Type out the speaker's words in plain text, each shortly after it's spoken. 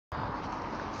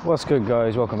What's good,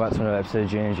 guys? Welcome back to another episode of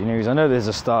GNG News. I know there's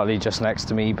a Starly just next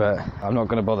to me, but I'm not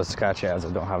going to bother to catch it as I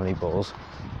don't have any balls.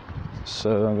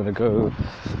 So I'm going to go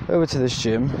over to this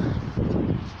gym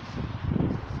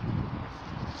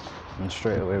and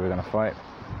straight away we're going to fight.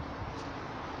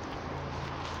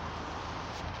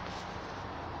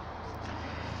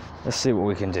 Let's see what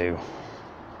we can do.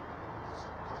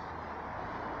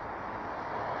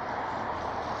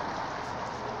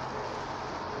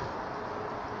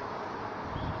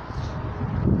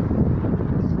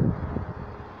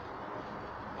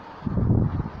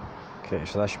 Okay,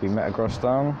 so that should be Metagross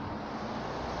down.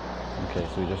 Okay,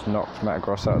 so we just knocked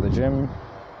Metagross out of the gym.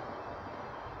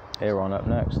 Aeron up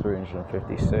next,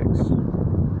 356.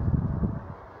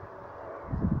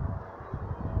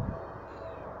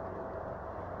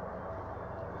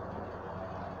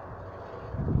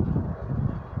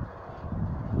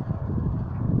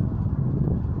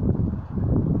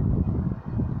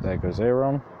 There goes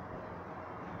Aeron.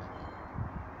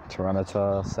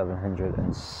 Tyranitar,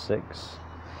 706.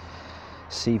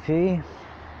 CP.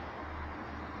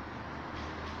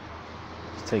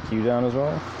 Let's take you down as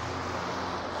well.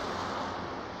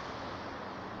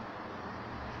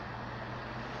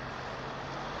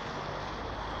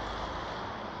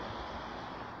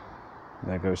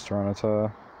 There goes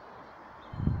Tyranitar.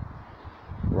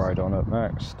 Rhydon up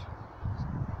next.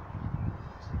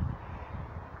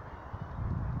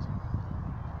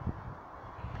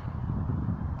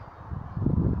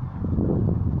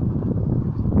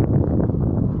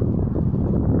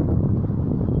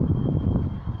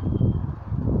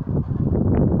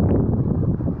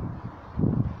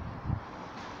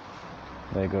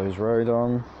 There goes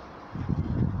Rhydon.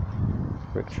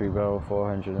 Victory Bell,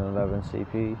 411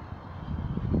 CP.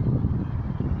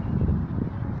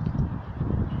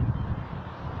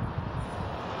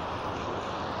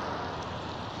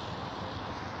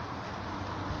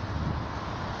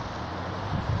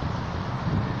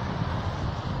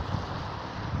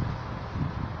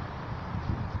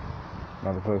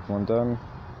 Another Pokemon done.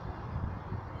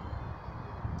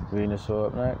 Venusaur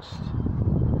up next.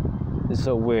 It's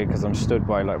so weird because I'm stood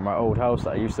by like my old house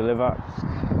that I used to live at.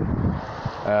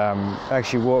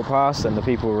 Actually walked past and the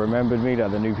people remembered me,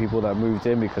 like the new people that moved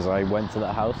in, because I went to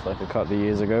that house like a couple of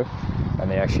years ago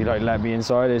and they actually like let me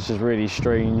inside. It's just really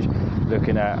strange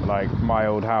looking at like my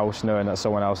old house knowing that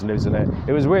someone else lives in it.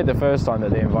 It was weird the first time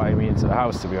that they invited me into the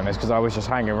house, to be honest, because I was just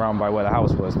hanging around by where the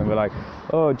house was and they were like,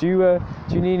 oh, do you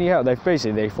need any help? They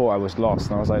thought I was lost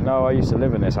and I was like, no, I used to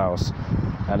live in this house.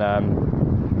 And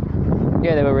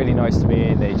yeah, they were really nice to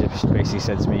me. They just basically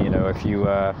said to me, you know, if you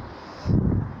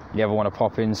ever want to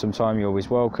pop in sometime, you're always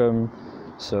welcome.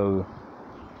 So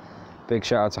big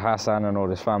shout out to Hassan and all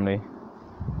his family.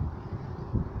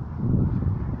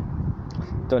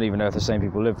 Don't even know if the same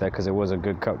people live there because it was a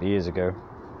good couple of years ago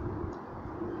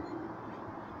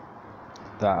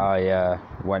that I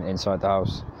went inside the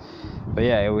house. But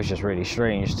yeah, it was just really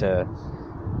strange to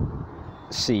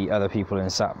see other people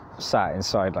sat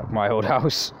inside like my old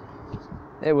house.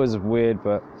 It was weird,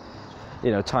 but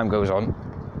you know, time goes on.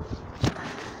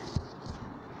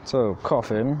 So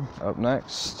Coffin up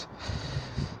next.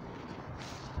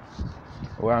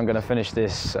 Where I'm going to finish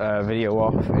this video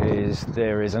off is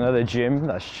there is another gym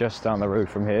that's just down the road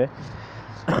from here.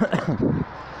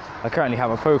 I currently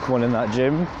have a Pokemon in that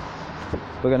gym.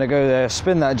 We're going to go there,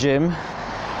 spin that gym,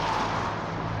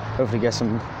 hopefully get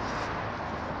some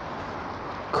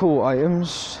cool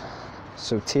items.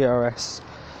 So TRS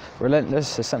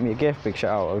Relentless has sent me a gift. Big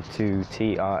shout out to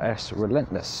TRS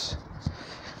Relentless.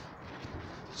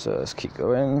 So let's keep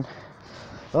going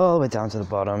all the way down to the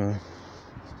bottom.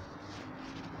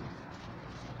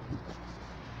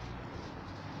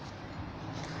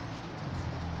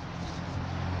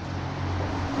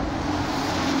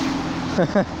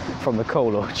 From the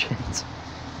coal orchard.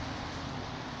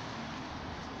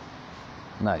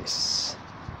 Nice.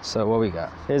 So what we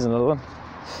got? Here's another one.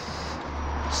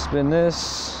 Spin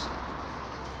this.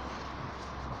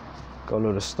 Got a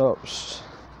load of stops.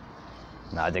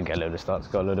 No, I didn't get a load of stops,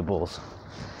 got a load of balls.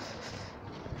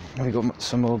 We got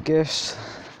some more gifts.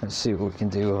 Let's see what we can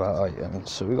do with our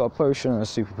items. So we got a potion and a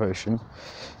super potion.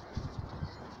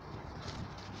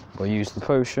 We'll use the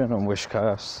potion on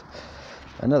Wishcast.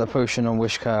 Another potion on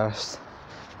Wishcast.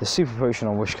 The super potion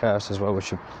on Wishcast as well,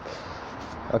 which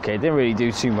okay, didn't really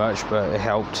do too much, but it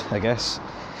helped, I guess.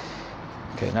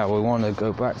 Okay, now we want to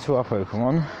go back to our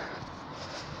Pokemon.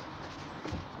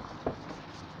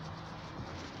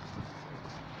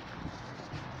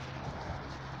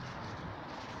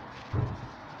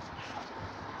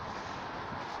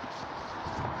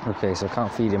 Okay, so I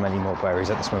can't feed him any more berries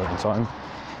at this moment in time.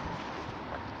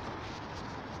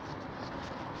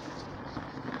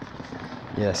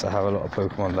 Yes, I have a lot of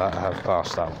Pokemon that have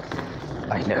passed out.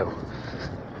 I know.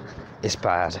 It's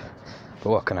bad,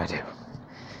 but what can I do?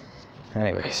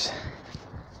 Anyways.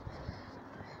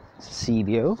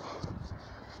 CBO.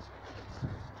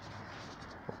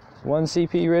 1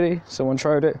 CP, really? Someone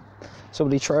tried it?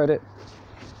 Somebody tried it?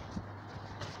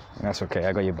 That's okay,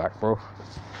 I got you back, bro.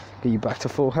 Get you back to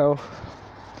full health.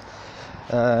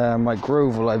 My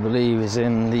Grovel, I believe, is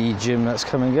in the gym that's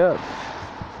coming up.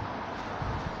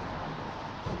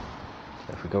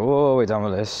 If we go all the way down the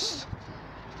list.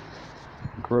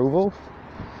 Grovel.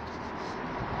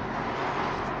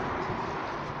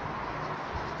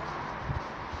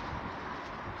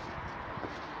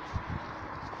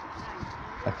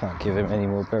 I can't give him any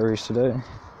more berries today.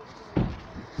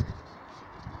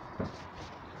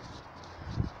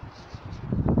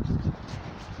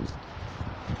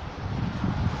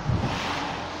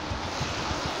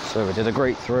 So we did a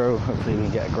great throw. Hopefully we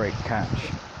can get a great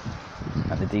catch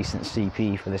and a decent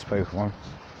CP for this Pokemon.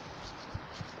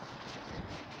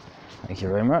 Thank you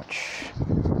very much.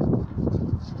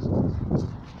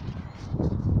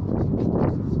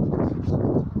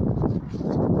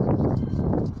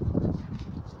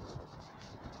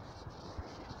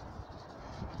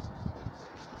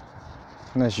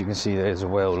 And as you can see, there's a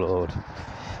Wailord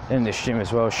in this gym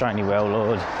as well, shiny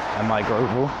Wailord and my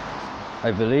Grovel,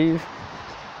 I believe.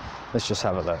 Let's just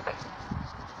have a look.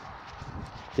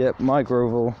 Yep, my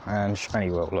Grovel and shiny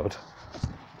Wailord.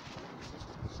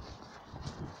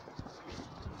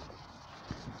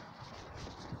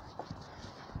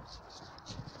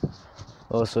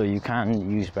 Also, you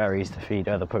can use berries to feed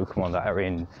other Pokemon that are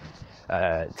in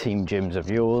team gyms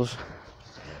of yours.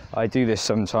 I do this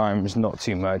sometimes, not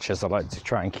too much, as I like to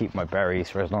try and keep my berries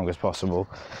for as long as possible,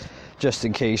 just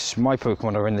in case my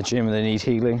Pokemon are in the gym and they need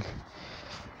healing.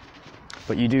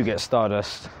 But you do get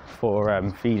Stardust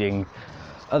for feeding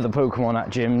other Pokemon at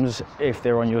gyms if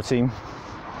they're on your team.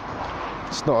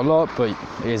 It's not a lot, but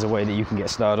it is a way that you can get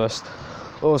Stardust.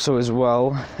 Also as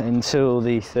well, until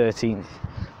the 13th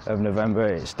of November,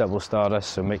 it's double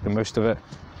Stardust, so make the most of it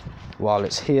while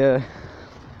it's here.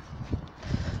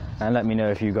 And let me know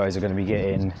if you guys are going to be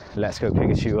getting Let's Go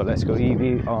Pikachu or Let's Go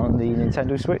Eevee on the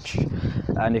Nintendo Switch.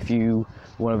 And if you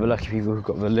one of the lucky people who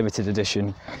got the limited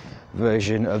edition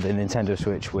version of the Nintendo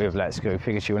Switch with Let's Go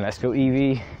Pikachu and Let's Go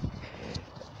Eevee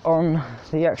on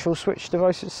the actual Switch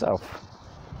device itself.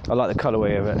 I like the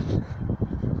colorway of it.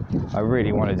 I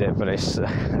really wanted it, but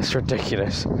it's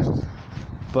ridiculous.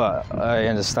 But I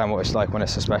understand what it's like when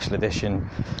it's a special edition.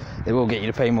 It will get you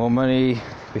to pay more money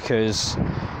because,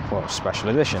 well, special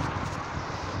edition.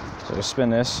 So we'll spin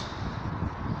this.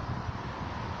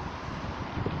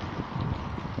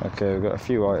 Okay, we've got a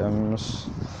few items.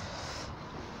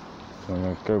 So I'm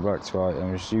going to go back to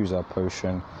items, use our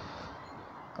potion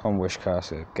on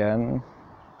Wishcast again.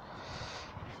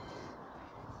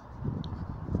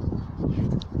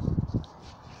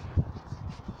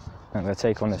 I'm going to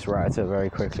take on this Rattata very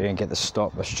quickly and get the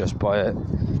stop. Let's just buy it.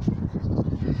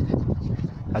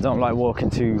 I don't like walking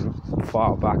too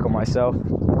far back on myself,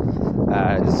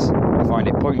 as I find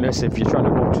it pointless if you're trying to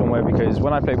walk somewhere, because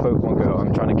when I play Pokemon Go,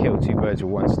 I'm trying to kill two birds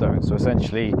with one stone. So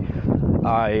essentially,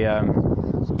 I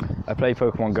play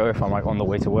Pokemon Go if I'm like on the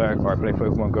way to work, or I play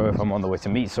Pokemon Go if I'm on the way to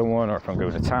meet someone, or if I'm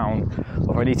going to town,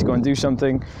 or if I need to go and do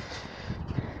something.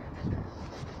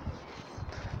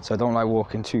 So I don't like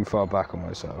walking too far back on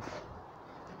myself.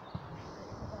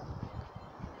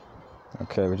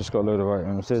 Okay, we just got a load of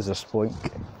items. There's a Spoink.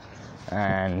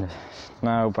 And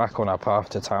now back on our path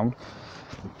to town.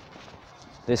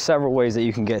 There's several ways that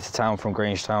you can get to town from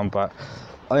Grangetown, but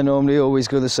I normally always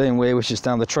go the same way, which is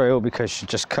down the trail, because it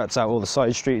just cuts out all the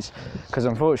side streets. Because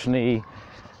unfortunately,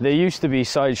 there used to be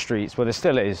side streets, well there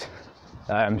still is,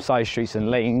 side streets and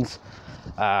lanes,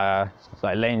 like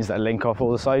lanes that link off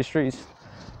all the side streets.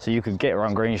 So you could get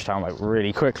around Grangetown like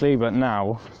really quickly, but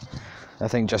now, I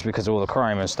think just because of all the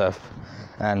crime and stuff,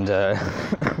 and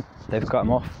they've cut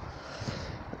them off.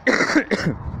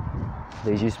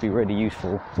 These used to be really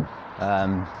useful,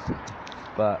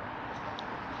 but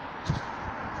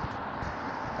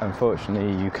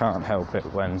unfortunately you can't help it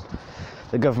when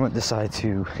the government decide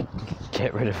to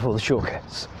get rid of all the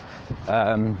shortcuts.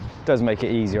 Does make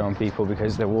it easier on people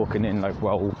because they're walking in like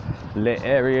well lit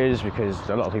areas, because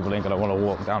a lot of people ain't gonna want to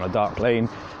walk down a dark lane.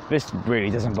 This really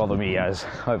doesn't bother me, as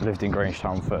I've lived in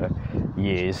Grangetown for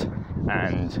years,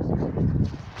 and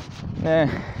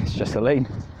it's just a lane.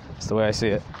 It's the way I see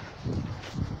it.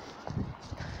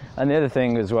 And the other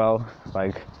thing as well,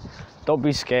 like, don't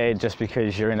be scared just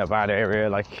because you're in a bad area.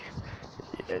 Like,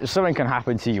 something can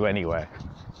happen to you anywhere.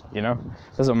 you know?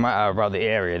 Doesn't matter about the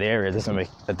area doesn't make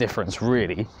a difference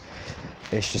really.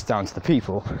 It's just down to the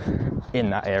people in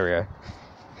that area.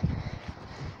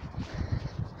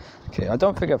 Okay, I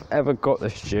don't think I've ever got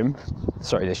this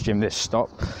stop,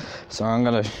 so I'm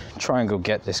gonna try and go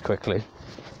get this quickly.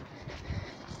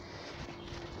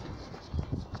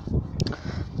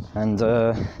 And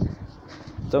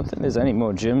don't think there's any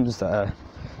more gyms that are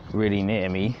really near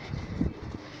me,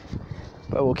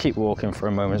 but we'll keep walking for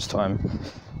a moment's time.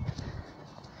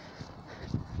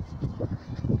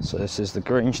 So this is the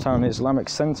Grangetown Islamic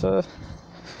Centre.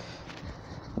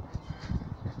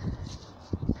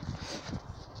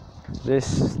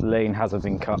 This lane hasn't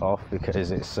been cut off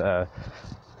because it's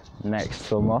next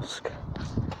to a mosque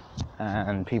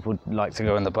and people like to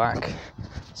go in the back,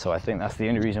 so I think that's the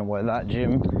only reason why that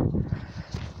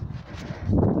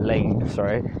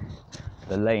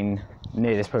the lane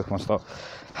near this Pokemon stop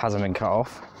hasn't been cut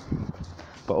off.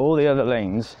 But all the other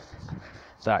lanes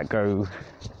that go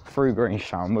through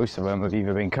Grangetown, most of them have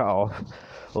either been cut off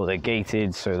or they're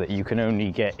gated so that you can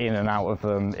only get in and out of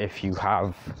them if you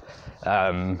have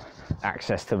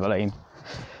access to the lane.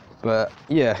 But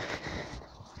yeah,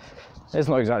 it's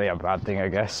not exactly a bad thing, I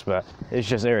guess, but it's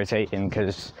just irritating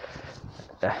because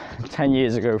 10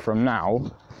 years ago from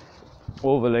now,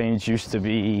 all the lanes used to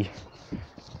be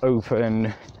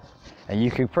open and you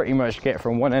could pretty much get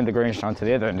from one end of Grangetown to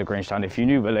the other end of Grangetown if you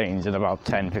knew the lanes in about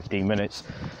 10-15 minutes.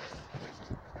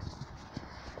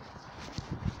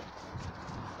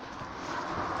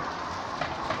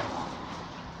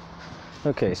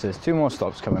 Okay, so there's 2 more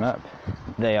stops coming up.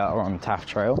 They are on Taff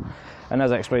Trail, and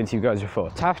as I explained to you guys before,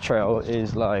 Taff Trail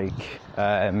is like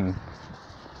the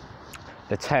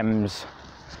Thames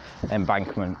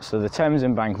embankment. So the Thames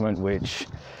embankment, which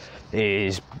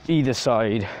is either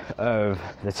side of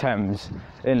the Thames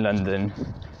in London,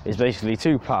 is basically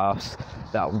 2 paths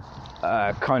that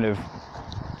kind of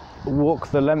walk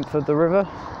the length of the river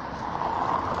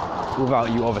without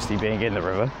you obviously being in the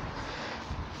river.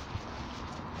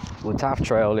 Well, Taff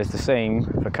Trail is the same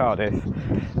for Cardiff,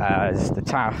 as the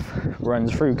Taff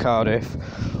runs through Cardiff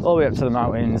all the way up to the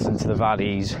mountains and to the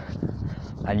valleys,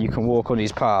 and you can walk on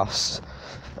these paths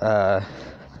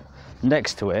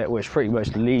next to it, which pretty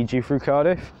much leads you through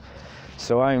Cardiff.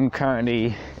 So I'm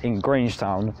currently in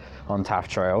Grangetown on Taff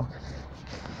Trail,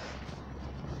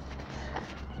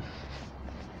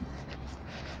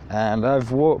 and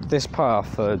I've walked this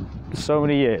path for so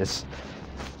many years.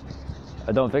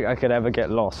 I don't think I could ever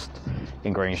get lost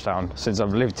in Grangetown since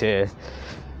I've lived here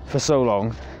for so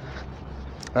long.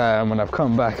 When I've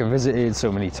come back and visited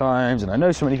so many times, and I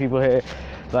know so many people here,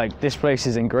 like, this place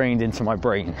is ingrained into my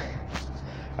brain.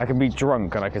 I can be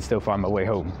drunk and I can still find my way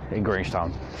home in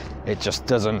Grangetown. It just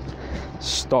doesn't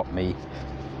stop me.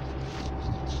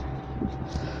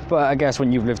 But I guess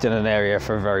when you've lived in an area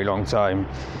for a very long time,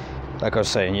 like I was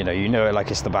saying, you know it like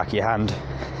it's the back of your hand.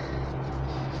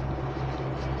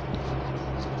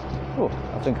 Oh,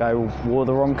 I think I wore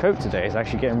the wrong coat today. It's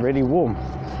actually getting really warm.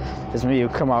 There's me who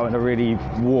come out in a really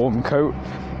warm coat,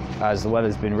 as the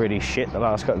weather's been really shit the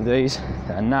last couple of days,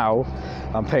 and now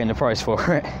I'm paying the price for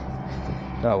it.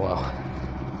 Oh well.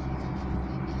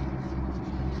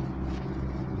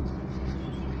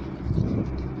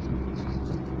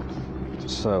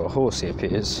 So a horsey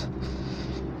appears.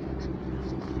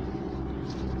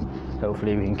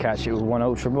 Hopefully we can catch it with 1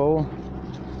 Ultra Ball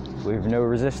with no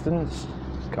resistance.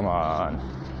 Come on.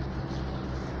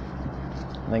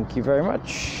 Thank you very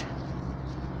much.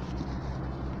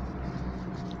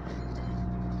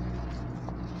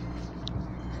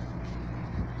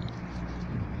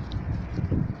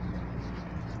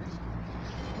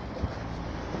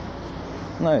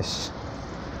 Nice.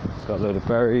 Got a load of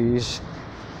berries.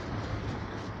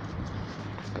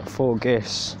 Got 4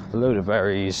 gifts, a load of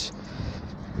berries.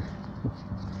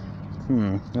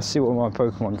 Let's see what my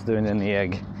Pokemon's doing in the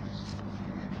egg.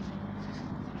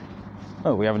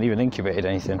 Oh, we haven't even incubated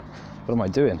anything. What am I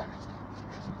doing?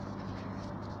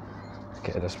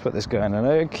 Okay, let's put this guy in an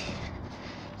egg.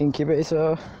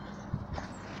 Incubator.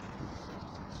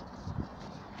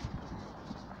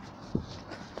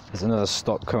 There's another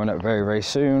stop coming up very, very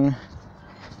soon.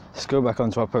 Let's go back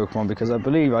onto our Pokemon because I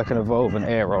believe I can evolve an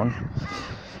Aeron.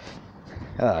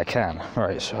 I can.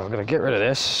 Right, so I'm going to get rid of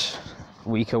this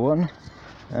weaker one.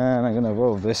 And I'm going to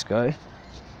evolve this guy.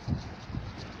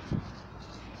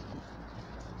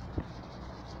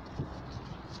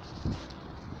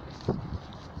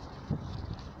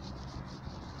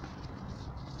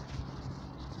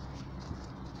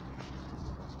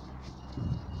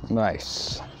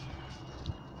 Nice.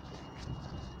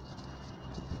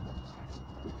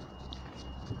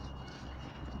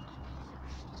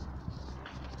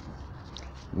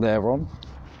 they're on.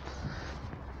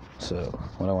 So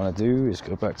what I want to do is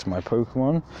go back to my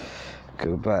Pokemon,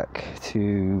 go back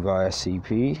to via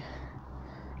CP,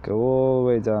 go all the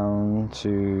way down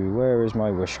to, where is my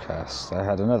Wishcast? I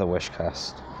had another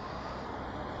Wishcast.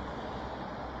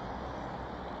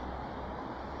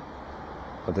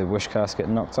 But the Wishcast get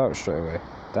knocked out straight away.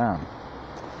 Damn.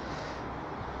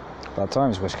 Bad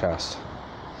times, Wishcast.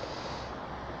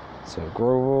 So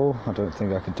Grovel, I don't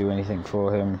think I could do anything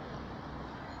for him.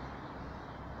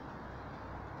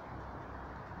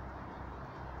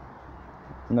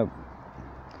 Nope.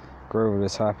 Grovel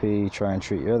is happy. Try and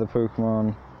treat your other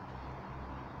Pokemon.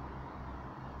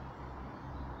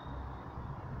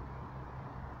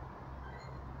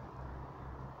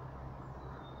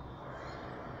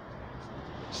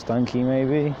 Stunky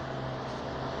maybe.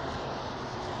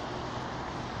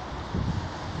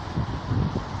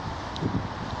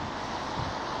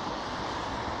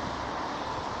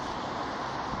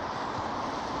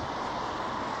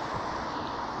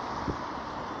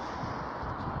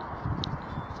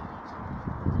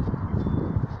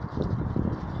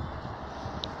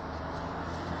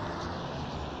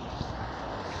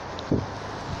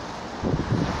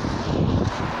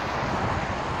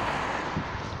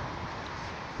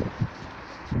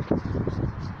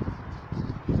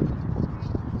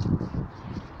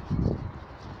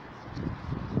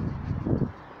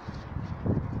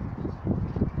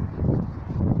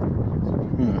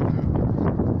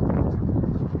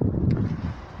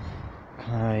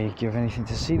 Give anything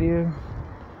to Celio?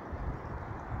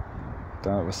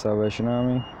 Down at the Salvation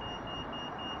Army.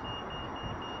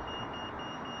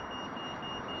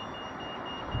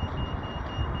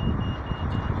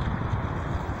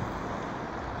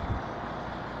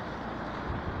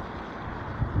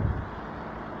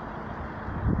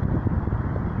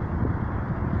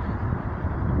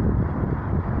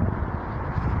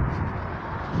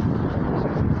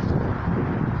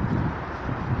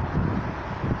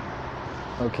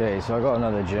 Okay, so I got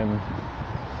another gym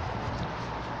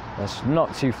that's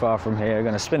not too far from here. I'm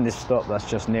going to spin this stop that's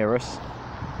just near us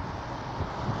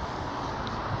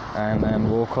and then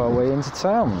walk our way into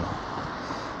town.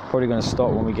 Probably going to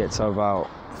stop when we get to about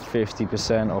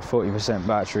 50% or 40%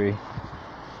 battery.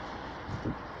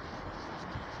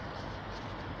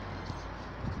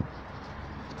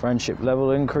 Friendship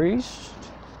level increased.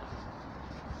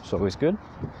 It's always good.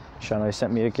 Shanai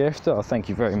sent me a gift. Oh, thank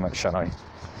you very much, Shanai.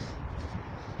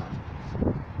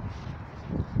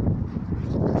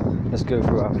 Let's go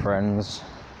through our friends.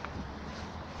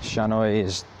 Shanoi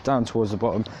is down towards the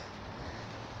bottom.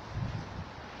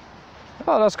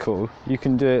 Oh, that's cool. You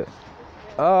can do it.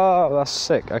 Oh, that's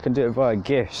sick. I can do it via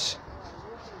gifts.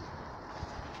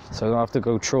 So I don't have to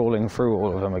go trawling through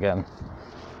all of them again.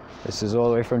 This is all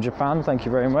the way from Japan. Thank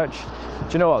you very much.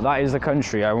 Do you know what? That is the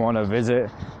country I want to visit.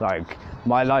 Like,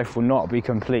 my life will not be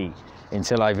complete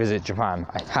until I visit Japan.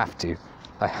 I have to.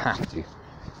 I have to.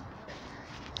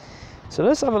 So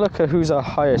let's have a look at who's our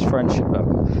highest friendship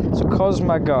level. So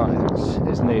Cosmagarnix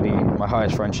is nearly my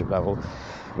highest friendship level.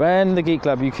 Then the Geek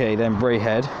Lab UK, then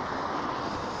Brayhead.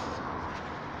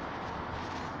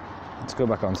 Let's go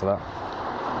back onto that.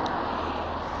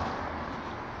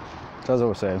 So as I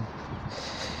was saying.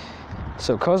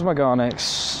 So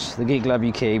Cosmagarnix, the Geek Lab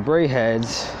UK, Brayhead,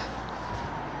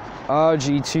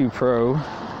 RG2 Pro,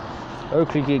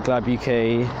 Oakley Geek Lab UK,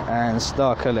 and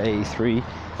Starcolor 83.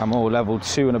 I'm all level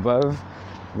 2 and above.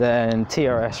 Then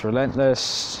TRS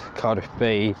Relentless, Cardiff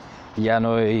Bay,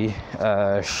 Yanoi,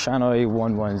 Shanoi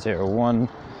 1101,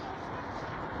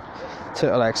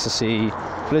 Turtle Ecstasy,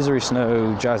 Blizzary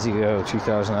Snow, Jazzio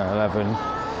 2011,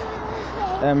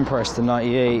 M Preston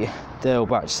 98, Dale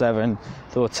Batch 7,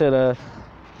 Thortilla,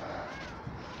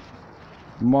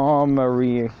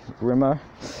 Marie Rimmer,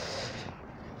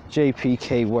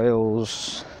 JPK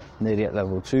Wales, nearly at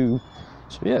level 2.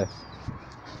 So yeah,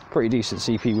 pretty decent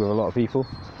CP with a lot of people.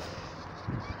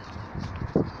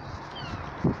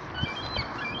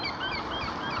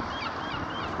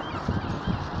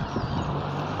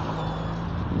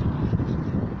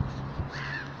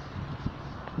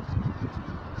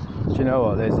 Do you know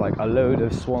what? There's like a load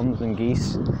of swans and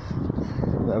geese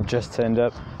that have just turned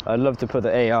up. I'd love to put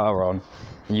the AR on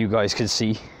and you guys could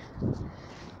see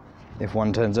if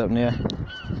one turns up near.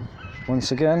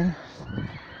 Once again.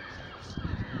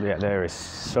 Yeah, there is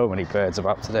so many birds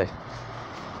about today.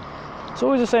 It's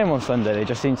always the same on Sunday. They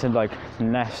just seem to like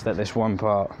nest at this one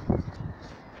part.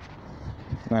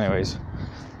 Anyways,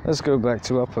 let's go back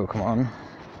to our Pokemon.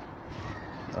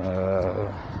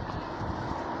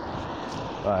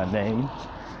 Name.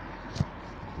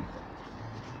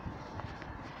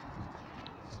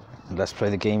 Let's play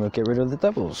the game of Get Rid of the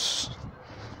Devils.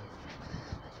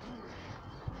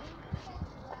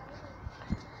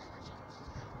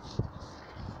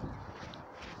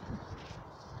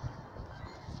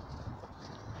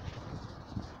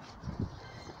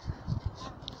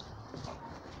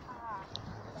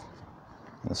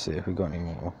 Let's see if we got any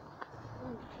more.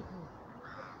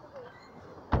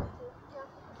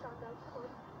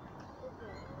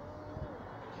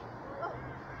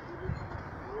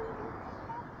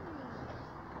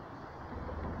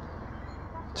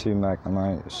 Two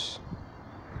Magnemites.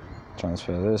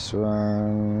 Transfer this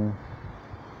one.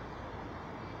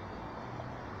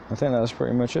 I think that's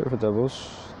pretty much it for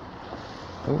doubles.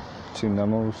 Oh, two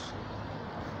Nummels.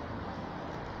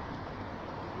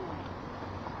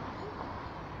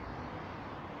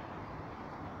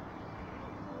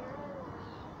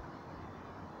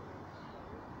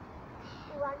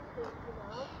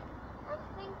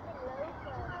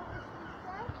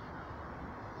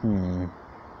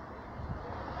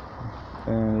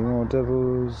 Any more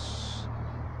doubles?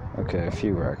 Okay, a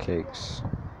few rat cakes.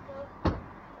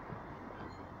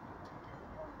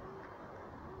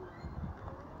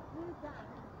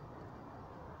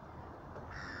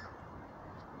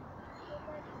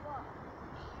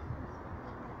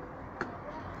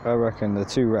 I reckon the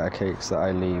two rat cakes that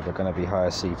I leave are going to be higher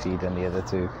CP than the other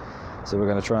two. So we're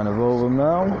going to try and evolve them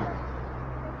now.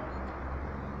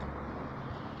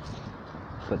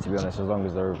 But to be honest, as long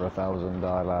as they're over 1,000,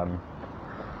 I'll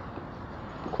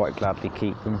quite gladly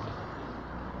keep them.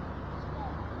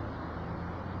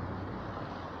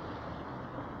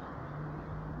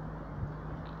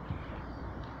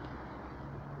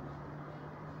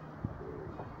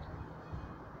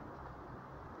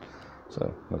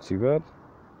 So, not too bad.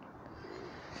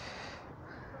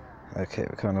 Okay,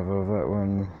 we're kind of over that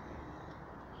one.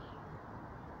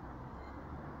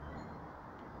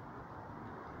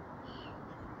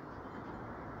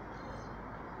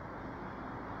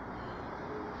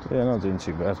 Yeah, not doing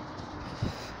too bad.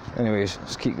 Anyways,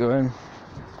 let's keep going.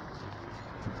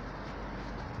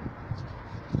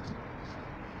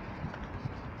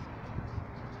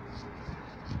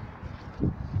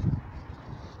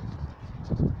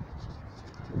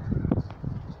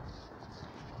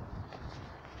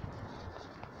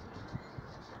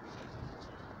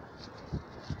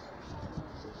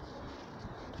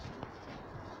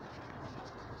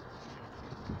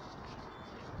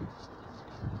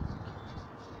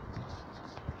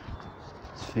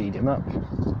 Feed him up,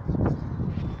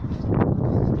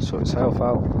 sort his health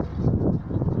out.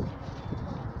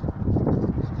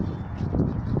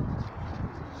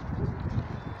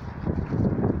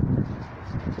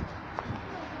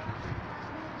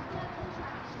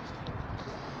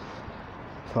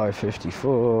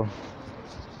 $554,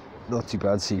 not too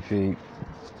bad CP.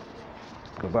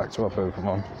 Go back to our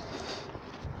Pokemon.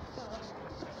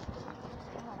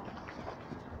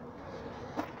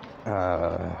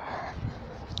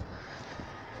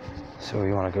 So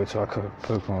we want to go to our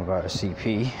Pokemon about a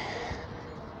CP.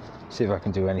 See if I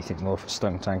can do anything more for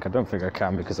Stuntank. I don't think I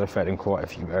can because I fed him quite a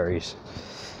few berries.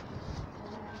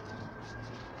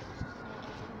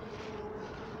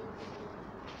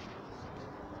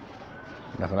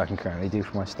 Nothing I can currently do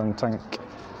for my Stuntank.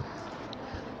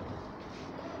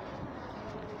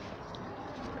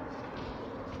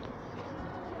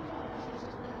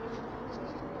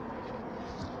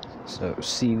 So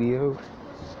Celio.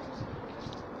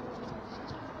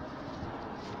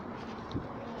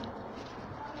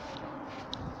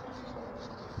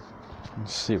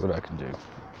 Let's see what I can do.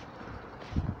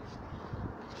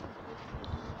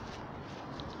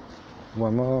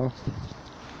 One more.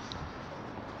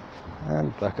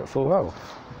 And back at full health.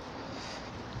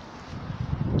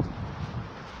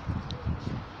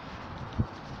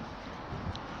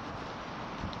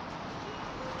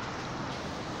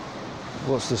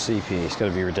 What's the CP? It's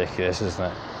going to be ridiculous, isn't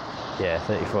it? Yeah,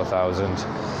 34,000.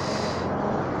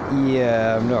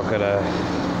 Yeah, I'm not going to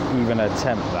even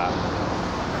attempt that.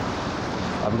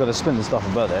 I've got to spin the stuff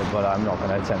above it, but I'm not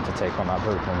going to attempt to take on that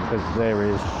Pokemon because there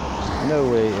is no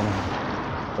way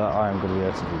that I am going to be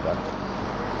able to do that.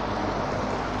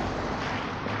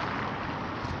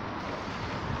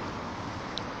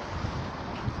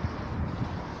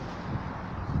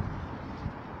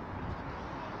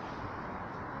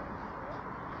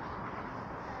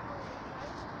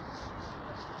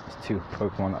 There's two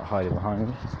Pokemon that are hiding behind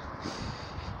me.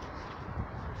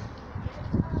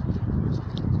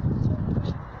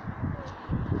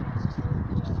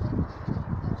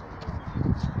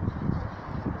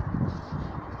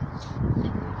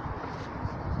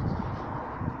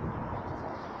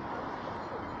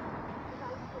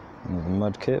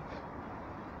 Mudkip.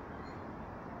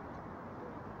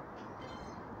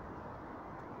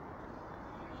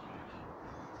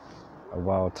 A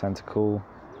wild tentacle.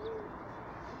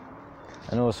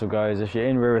 And also guys, if you're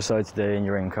in Riverside today and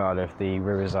you're in Cardiff, the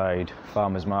Riverside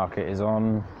Farmers Market is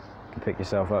on. You can pick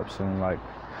yourself up some like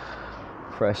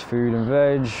fresh food and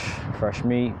veg, fresh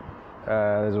meat.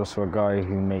 There's also a guy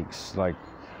who makes like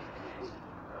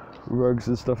rugs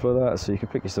and stuff like that, so you can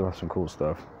pick yourself up some cool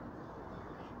stuff.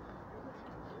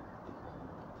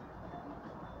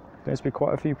 There's been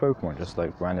quite a few Pokemon just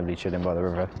like randomly chilling by the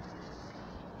river.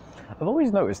 I've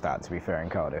always noticed that, to be fair, in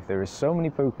Cardiff. There is so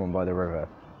many Pokemon by the river.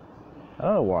 I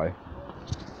don't know why.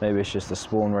 Maybe it's just the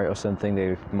spawn rate or something.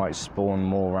 They might spawn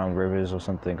more around rivers or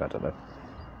something. I don't know.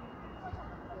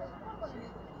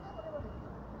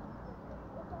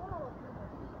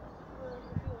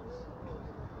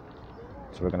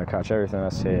 So we're going to catch everything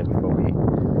that's here before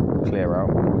we clear out.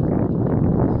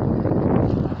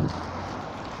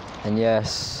 And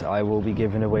yes, I will be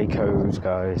giving away codes,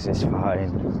 guys. It's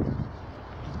fine.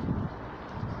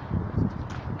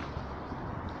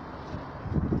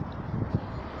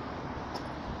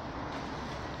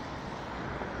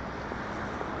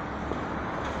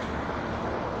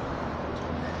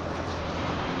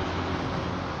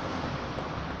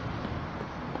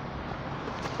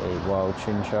 A wild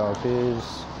Chinchou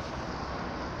appears.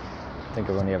 I think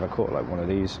I've only ever caught like one of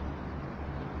these.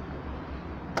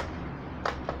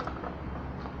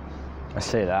 I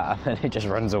say that and then it just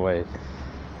runs away.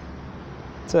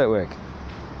 Turtwig.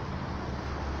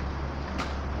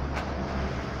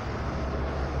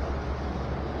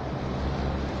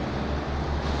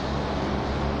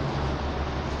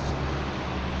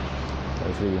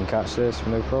 Hopefully we can catch this,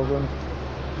 no problem.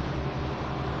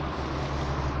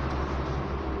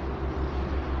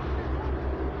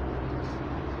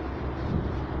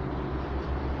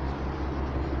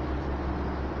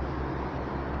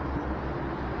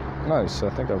 Nice, I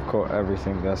think I've caught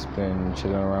everything that's been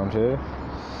chilling around here.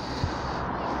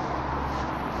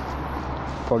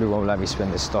 Probably won't let me spin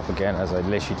this stop again, as I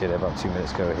literally did it about 2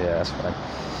 minutes ago. Yeah, that's fine.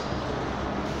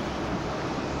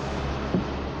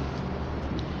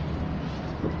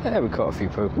 Yeah, we caught a few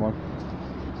Pokemon.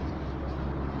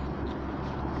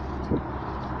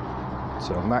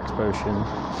 So max potion.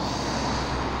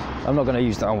 I'm not going to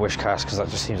use that on Wishcast because that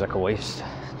just seems like a waste.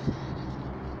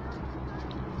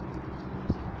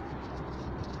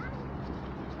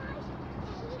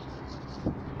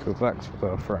 Go back to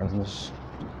our friends.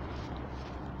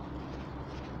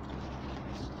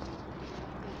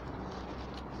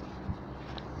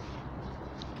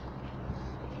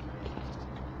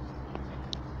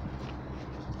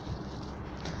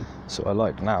 So I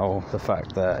like now the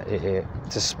fact that it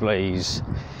displays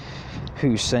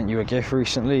who sent you a gift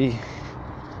recently.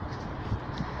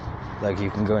 Like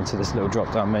you can go into this little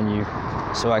drop down menu,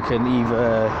 so I can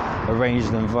either arrange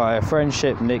them via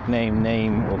friendship, nickname,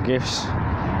 name or gifts,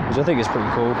 which I think is pretty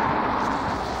cool.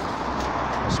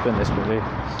 I'll spin this quickly.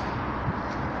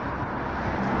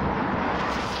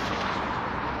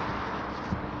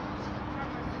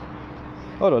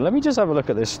 Hold on, let me just have a look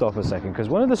at this stop a second, because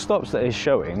one of the stops that is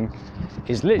showing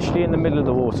is literally in the middle of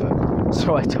the water.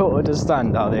 So I don't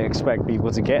understand how they expect people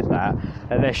to get that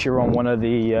unless you're on one of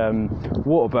the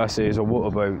water buses or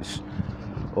water boats,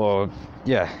 or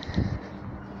yeah.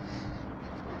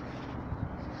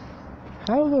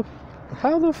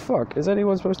 How the fuck is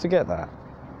anyone supposed to get that?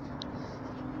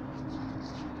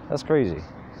 That's crazy.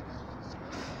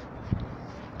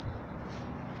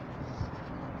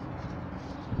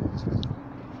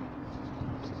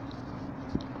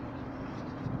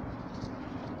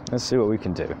 Let's see what we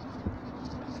can do.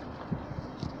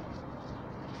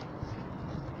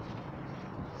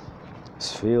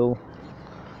 Let's feel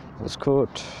what's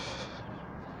caught.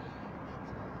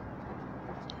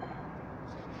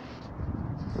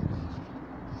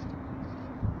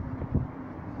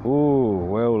 Ooh,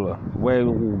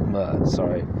 whale,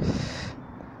 sorry.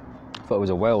 Thought it was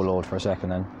a whale lord for a second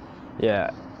then. Yeah,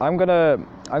 I'm gonna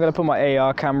put my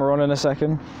AR camera on in a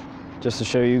second, just to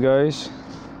show you guys.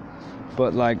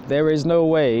 But like, there is no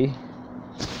way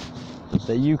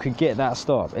that you could get that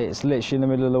stop. It's literally in the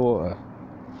middle of the water.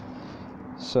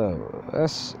 So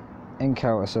let's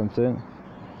encounter something.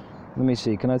 Let me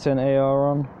see, can I turn AR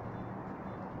on?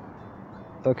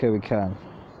 Okay, we can.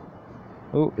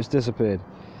 Oh, it's disappeared.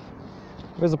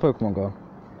 Where's the Pokemon gone?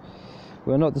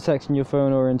 We're not detecting your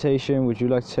phone orientation. Would you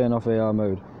like to turn off AR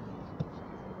mode?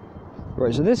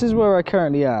 Right, so this is where I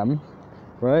currently am,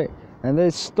 right? And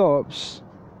there's stops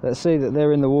that say that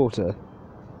they're in the water.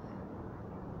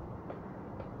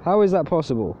 How is that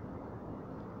possible?